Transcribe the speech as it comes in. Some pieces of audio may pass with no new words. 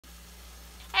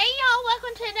Hey y'all,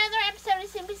 welcome to another episode of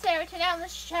Simply Sarah. Today on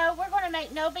this show, we're going to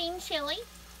make no bean chili.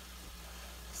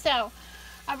 So,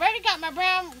 I've already got my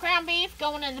ground beef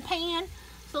going in the pan.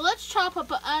 So let's chop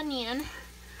up an onion.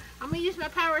 I'm going to use my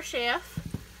Power Chef.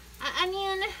 An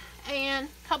onion and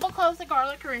a couple cloves of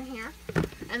garlic are in here.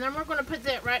 And then we're going to put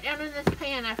that right down in this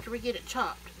pan after we get it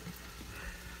chopped.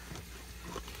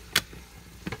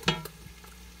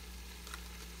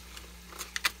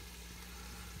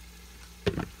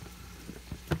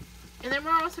 And then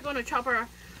we're also going to chop our,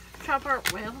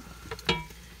 well,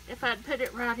 if I'd put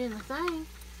it right in the thing.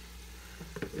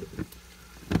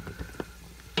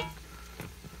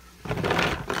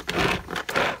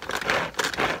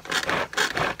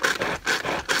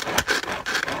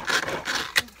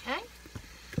 Okay.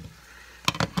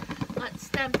 Let's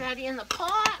dump that in the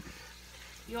pot.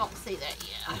 You won't see that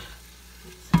yet.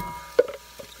 So,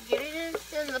 get it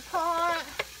in the pot.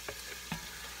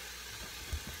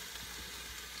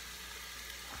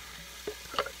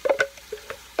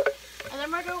 And then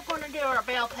we're going to do our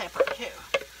bell pepper too.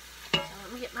 So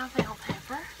let me get my bell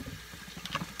pepper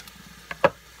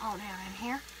all down in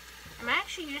here. I'm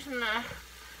actually using a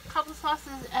couple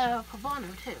slices of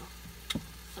poblano too.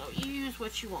 So you use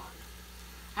what you want.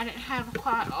 I didn't have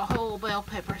quite a whole bell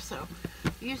pepper, so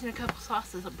I'm using a couple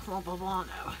slices of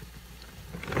poblano.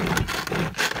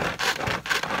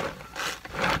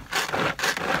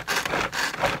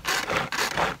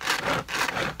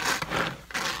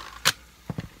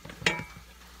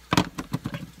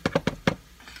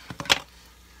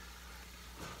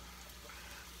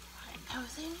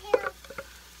 In here,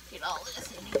 get all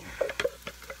this in here.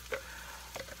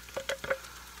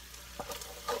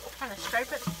 Kind of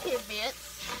scrape it to tidbits.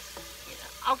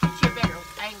 I'll get you a better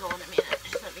angle in a minute.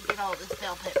 Just let me get all this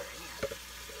bell pepper in here.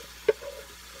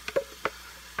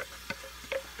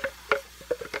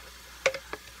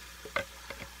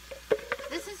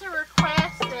 This is a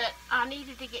request that I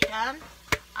needed to get done.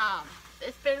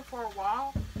 It's been for a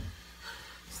while.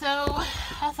 So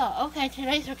I thought, okay,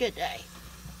 today's a good day.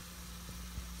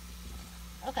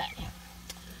 Okay,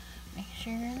 make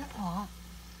sure you're in the pot.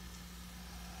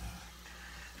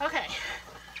 Okay,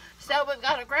 so we've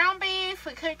got a ground beef.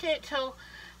 We cooked it till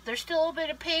there's still a little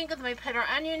bit of pink, and then we put our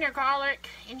onion or garlic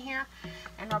in here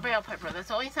and our bell pepper. That's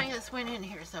the only thing that's went in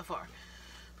here so far.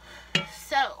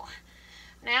 So,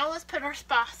 now let's put our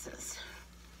spices.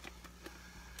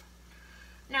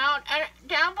 Now,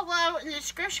 down below in the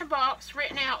description box,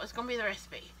 written out is going to be the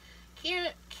recipe.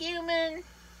 Cumin.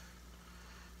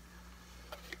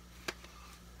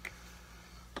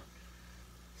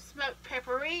 Smoked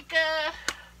paprika,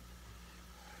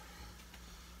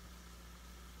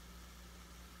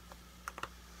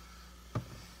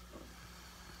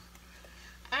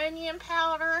 onion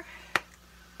powder,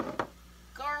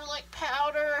 garlic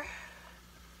powder,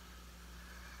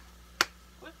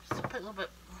 whoops, put a little bit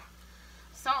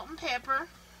salt and pepper,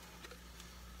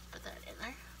 put that in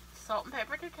there, salt and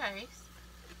pepper to taste.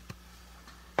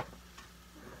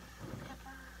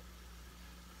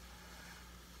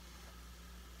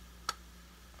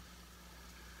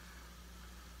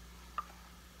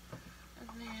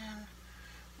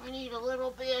 We need a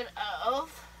little bit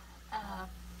of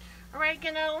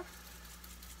oregano.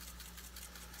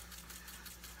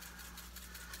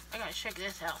 I gotta shake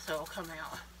this out so it'll come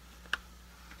out.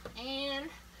 And,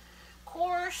 of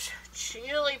course,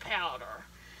 chili powder.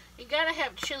 You gotta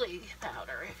have chili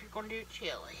powder if you're gonna do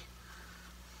chili.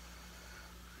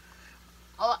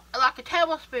 Like a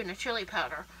tablespoon of chili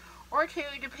powder, or two,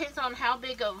 depends on how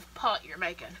big of a pot you're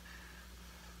making.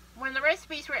 When the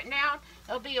recipe's written down,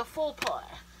 it'll be a full pot.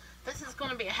 This is going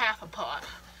to be a half a pot,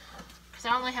 because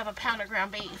I only have a pound of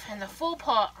ground beef, and the full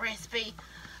pot recipe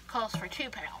calls for 2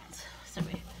 pounds. So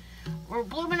we're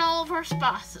blooming all of our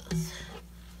spices.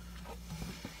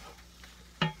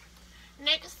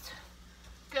 Next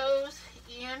goes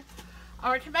in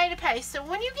our tomato paste. So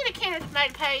when you get a can of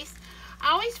tomato paste,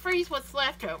 I always freeze what's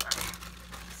left over.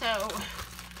 So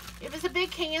it was a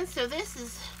big can, so this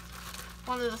is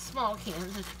one of the small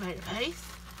cans of tomato paste.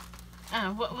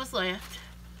 What was left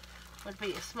would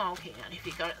be a small can if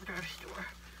you got it at the grocery store.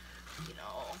 Get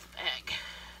all the bag.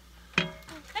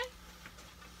 Okay.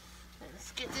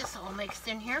 Let's get this all mixed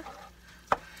in here.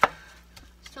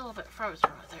 Still a little bit frozen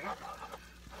right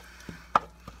there.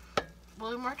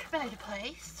 Bloom our tomato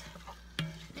paste.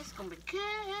 This is going to be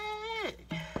good.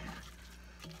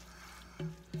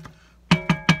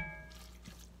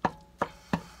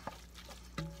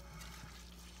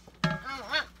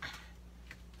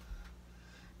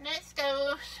 Next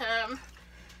goes some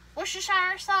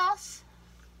Worcestershire sauce.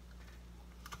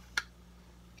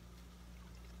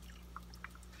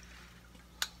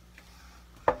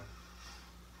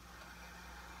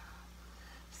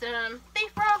 some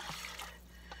beef broth.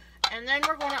 And then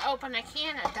we're going to open a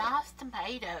can of diced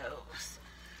tomatoes,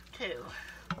 too.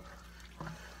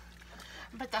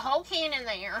 Put the whole can in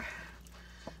there.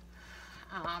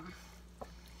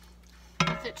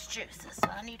 With its juices, so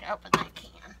I need to open that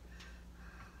can.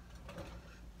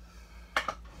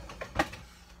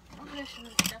 I'm going to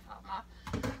move stuff out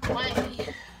my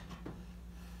way.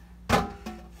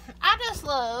 I just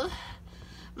love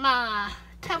my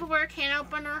Tupperware can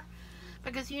opener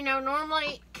because, you know,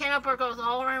 normally can opener goes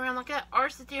all around like that.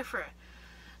 Ours is different.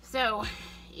 So,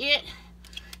 you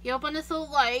open this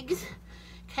little legs,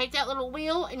 take that little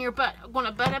wheel, and you're going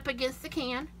to butt up against the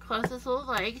can. Close this little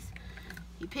legs.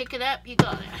 You pick it up, you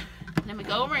got it. Then we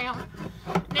go around.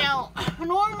 Now,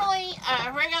 normally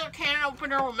a regular can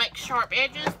opener will make sharp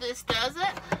edges. This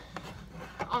doesn't.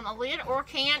 On the lid or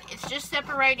can, it's just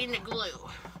separating the glue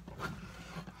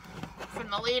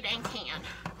from the lid and can.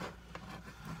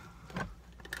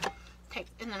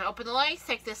 And then open the legs,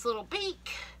 take this little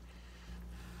beak,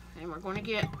 and we're going to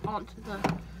get onto the,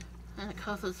 and it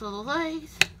closes this little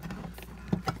legs,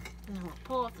 and then we'll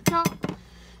pull off the top,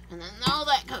 and then all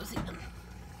that goes in.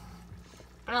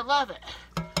 But I love it,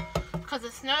 because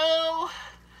it's no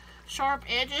sharp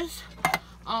edges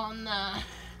on the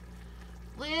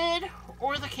lid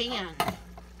or the can.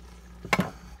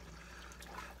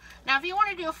 Now, if you want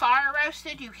to do a fire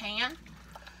roasted, you can.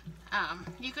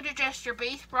 You could adjust your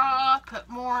beef broth, put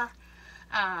more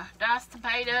diced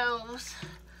tomatoes.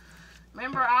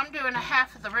 Remember, I'm doing a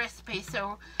half of the recipe,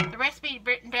 so the recipe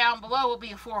written down below will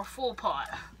be for a full pot.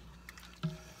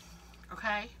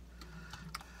 Okay?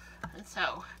 And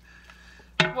so,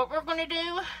 what we're going to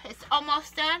do, it's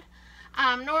almost done.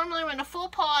 Normally, when a full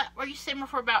pot, you simmer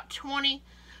for about 20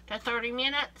 to 30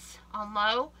 minutes on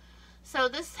low. So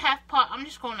this half pot, I'm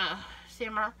just going to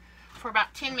simmer for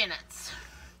about 10 minutes.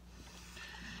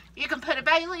 You can put a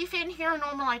bay leaf in here.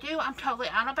 Normally I do. I'm totally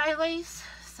out of bay leaves.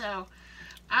 So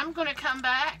I'm going to come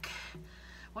back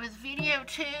with video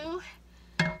 2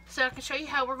 so I can show you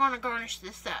how we're going to garnish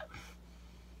this up.